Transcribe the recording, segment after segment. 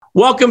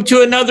Welcome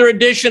to another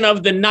edition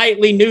of the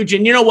Nightly Nuge.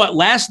 And you know what?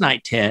 Last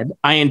night, Ted,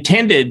 I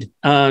intended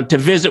to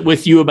visit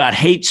with you about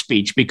hate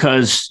speech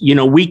because,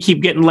 we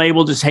keep getting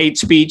labeled as hate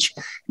speech.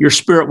 Your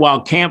Spirit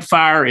Wild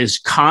Campfire is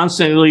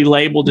constantly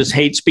labeled as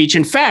hate speech.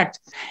 In fact,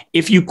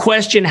 if you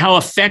question how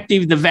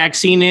effective the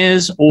vaccine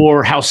is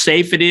or how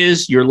safe it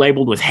is, you're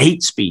labeled with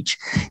hate speech.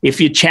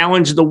 If you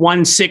challenge the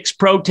 1-6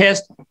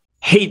 protest,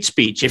 hate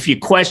speech. If you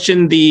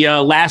question the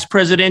last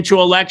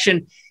presidential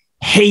election,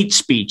 hate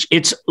speech.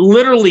 It's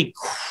literally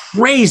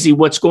crazy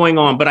what's going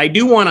on. But I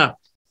do want to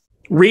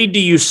read to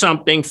you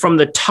something from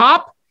the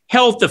top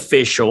health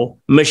official,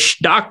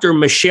 Dr.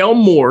 Michelle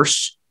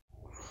Morse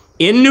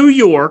in New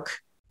York.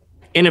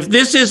 And if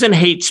this isn't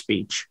hate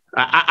speech,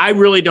 I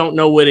really don't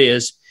know what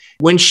is.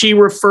 When she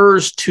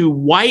refers to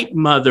white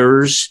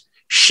mothers,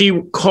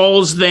 she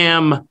calls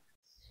them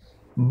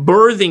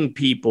birthing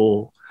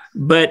people,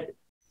 but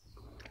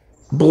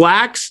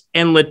Blacks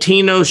and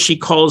Latinos, she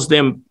calls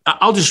them,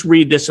 I'll just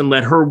read this and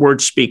let her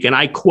words speak. And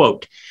I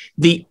quote,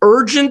 "The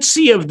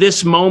urgency of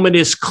this moment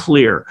is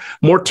clear.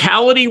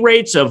 Mortality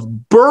rates of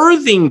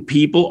birthing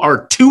people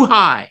are too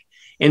high,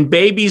 and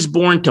babies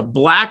born to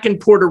Black and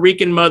Puerto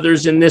Rican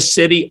mothers in this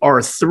city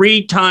are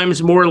 3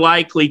 times more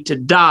likely to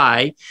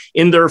die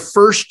in their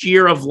first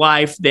year of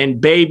life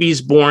than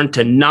babies born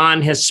to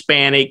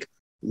non-Hispanic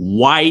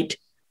white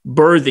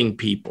birthing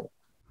people."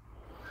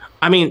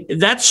 I mean,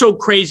 that's so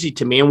crazy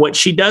to me. And what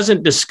she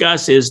doesn't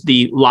discuss is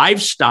the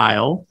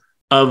lifestyle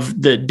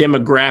of the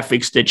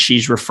demographics that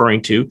she's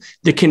referring to,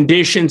 the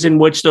conditions in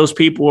which those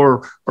people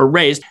are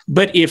raised.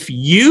 But if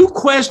you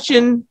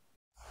question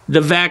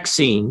the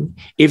vaccine,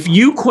 if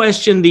you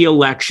question the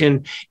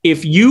election,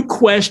 if you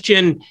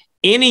question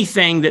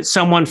anything that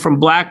someone from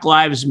Black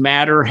Lives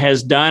Matter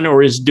has done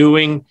or is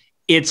doing,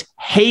 it's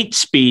hate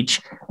speech.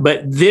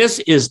 But this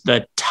is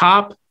the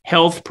top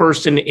health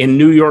person in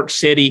New York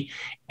City.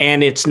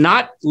 And it's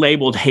not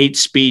labeled hate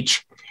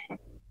speech,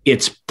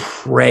 it's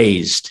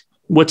praised.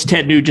 What's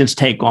Ted Nugent's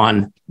take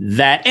on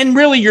that? And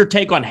really your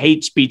take on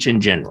hate speech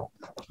in general?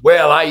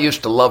 Well, I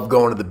used to love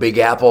going to the Big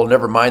Apple,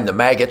 never mind the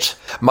maggots.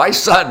 My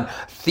son,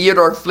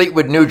 Theodore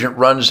Fleetwood Nugent,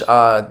 runs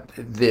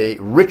the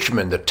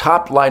Richmond, the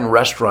top line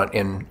restaurant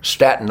in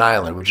Staten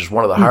Island, which is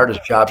one of the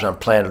hardest jobs on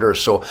planet Earth.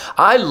 So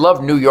I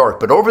love New York,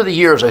 but over the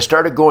years, I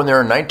started going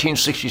there in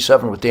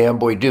 1967 with the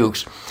Amboy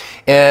Dukes,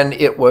 and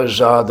it was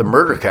the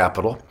murder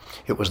capital.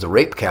 It was the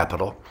rape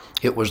capital.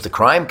 It was the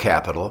crime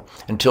capital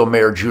until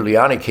Mayor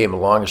Giuliani came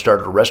along and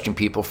started arresting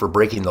people for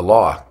breaking the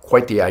law.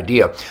 Quite the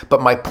idea.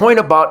 But my point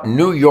about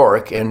New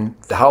York and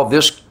how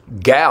this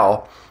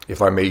gal,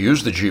 if I may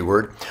use the G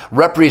word,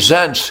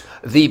 represents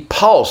the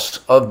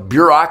pulse of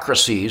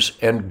bureaucracies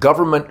and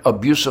government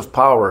abuse of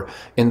power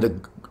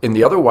in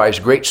the otherwise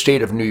great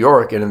state of New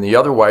York and in the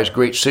otherwise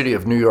great city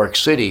of New York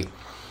City.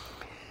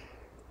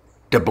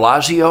 De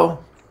Blasio,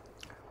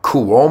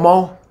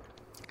 Cuomo,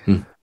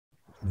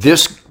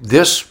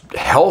 This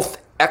health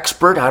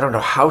expert, I don't know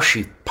how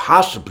she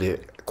possibly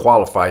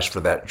qualifies for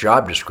that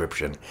job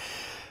description.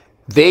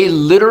 They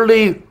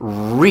literally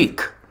reek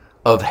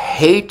of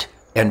hate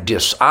and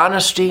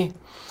dishonesty.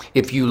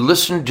 If you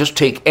listen, just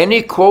take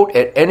any quote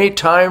at any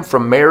time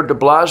from Mayor de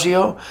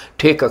Blasio,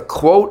 take a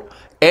quote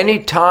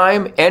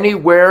anytime,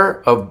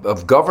 anywhere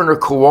of Governor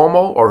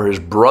Cuomo or his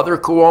brother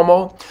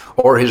Cuomo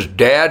or his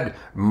dad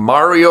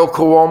Mario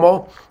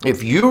Cuomo.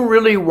 If you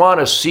really want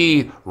to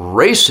see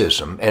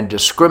racism and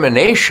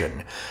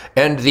discrimination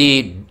and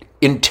the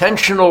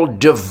intentional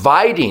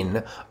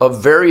dividing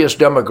of various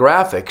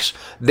demographics,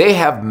 they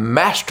have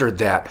mastered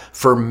that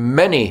for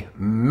many,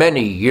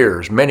 many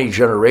years, many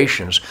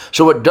generations.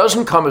 So it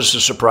doesn't come as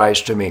a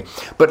surprise to me.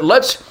 But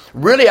let's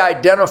really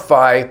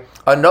identify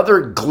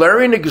another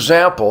glaring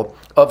example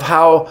of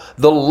how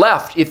the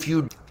left, if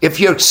you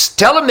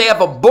tell them they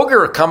have a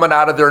booger coming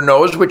out of their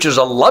nose, which is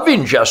a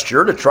loving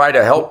gesture to try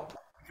to help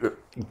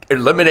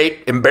eliminate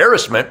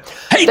embarrassment,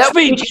 hate that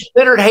speech. would be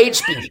considered hate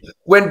speech.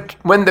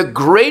 When the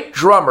great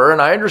drummer,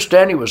 and I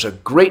understand he was a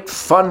great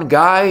fun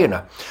guy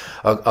and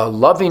a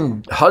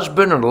loving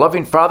husband and a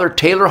loving father,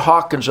 Taylor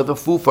Hawkins of the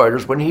Foo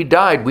Fighters, when he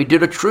died, we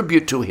did a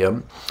tribute to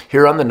him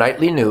here on the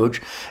Nightly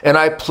Nuge, and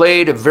I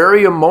played a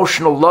very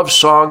emotional love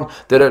song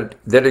that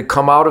had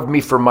come out of me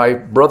for my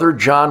brother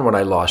John when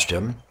I lost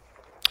him,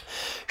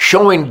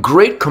 showing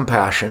great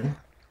compassion,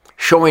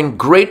 showing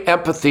great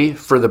empathy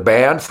for the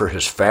band, for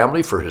his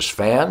family, for his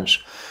fans,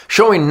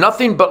 showing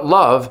nothing but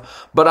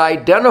love, but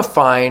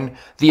identifying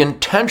the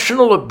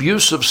intentional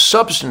abuse of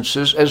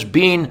substances as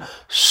being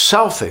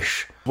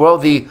selfish. Well,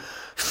 the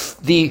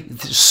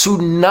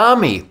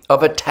tsunami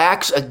of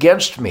attacks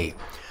against me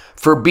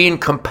for being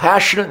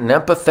compassionate and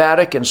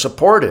empathetic and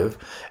supportive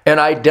and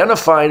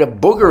identifying a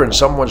booger in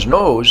someone's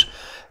nose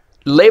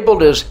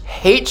labeled as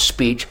hate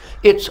speech,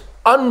 it's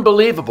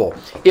unbelievable.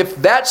 If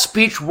that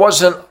speech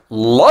wasn't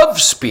love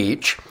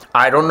speech,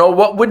 I don't know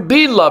what would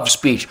be love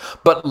speech,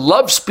 but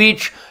love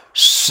speech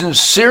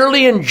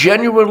sincerely and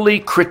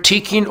genuinely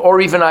critiquing or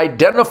even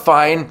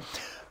identifying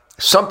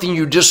something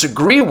you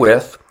disagree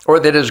with or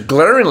that is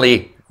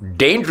glaringly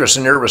dangerous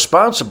and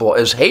irresponsible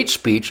as hate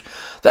speech,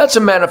 that's a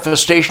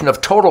manifestation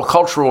of total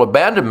cultural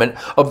abandonment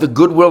of the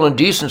goodwill and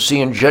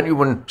decency and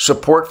genuine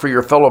support for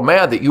your fellow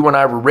man that you and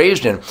I were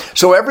raised in.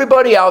 So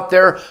everybody out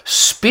there,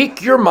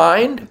 speak your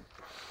mind,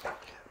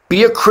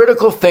 be a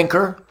critical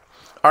thinker,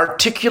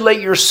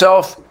 articulate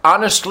yourself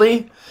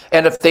honestly,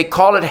 and if they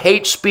call it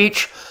hate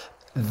speech,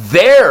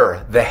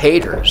 they're the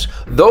haters.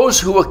 Those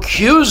who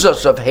accuse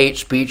us of hate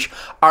speech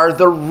are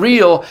the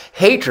real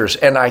haters,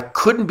 and I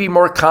couldn't be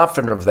more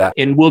confident of that.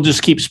 And we'll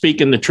just keep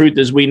speaking the truth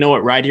as we know it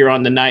right here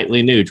on the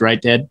Nightly Nuge,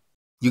 right, Ted?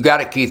 You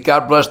got it, Keith.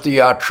 God bless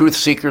the truth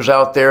seekers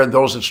out there and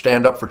those that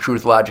stand up for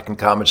truth, logic, and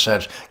common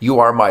sense. You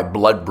are my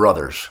blood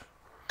brothers.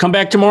 Come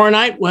back tomorrow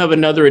night. We'll have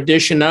another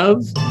edition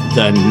of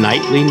the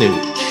Nightly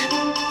Nuge.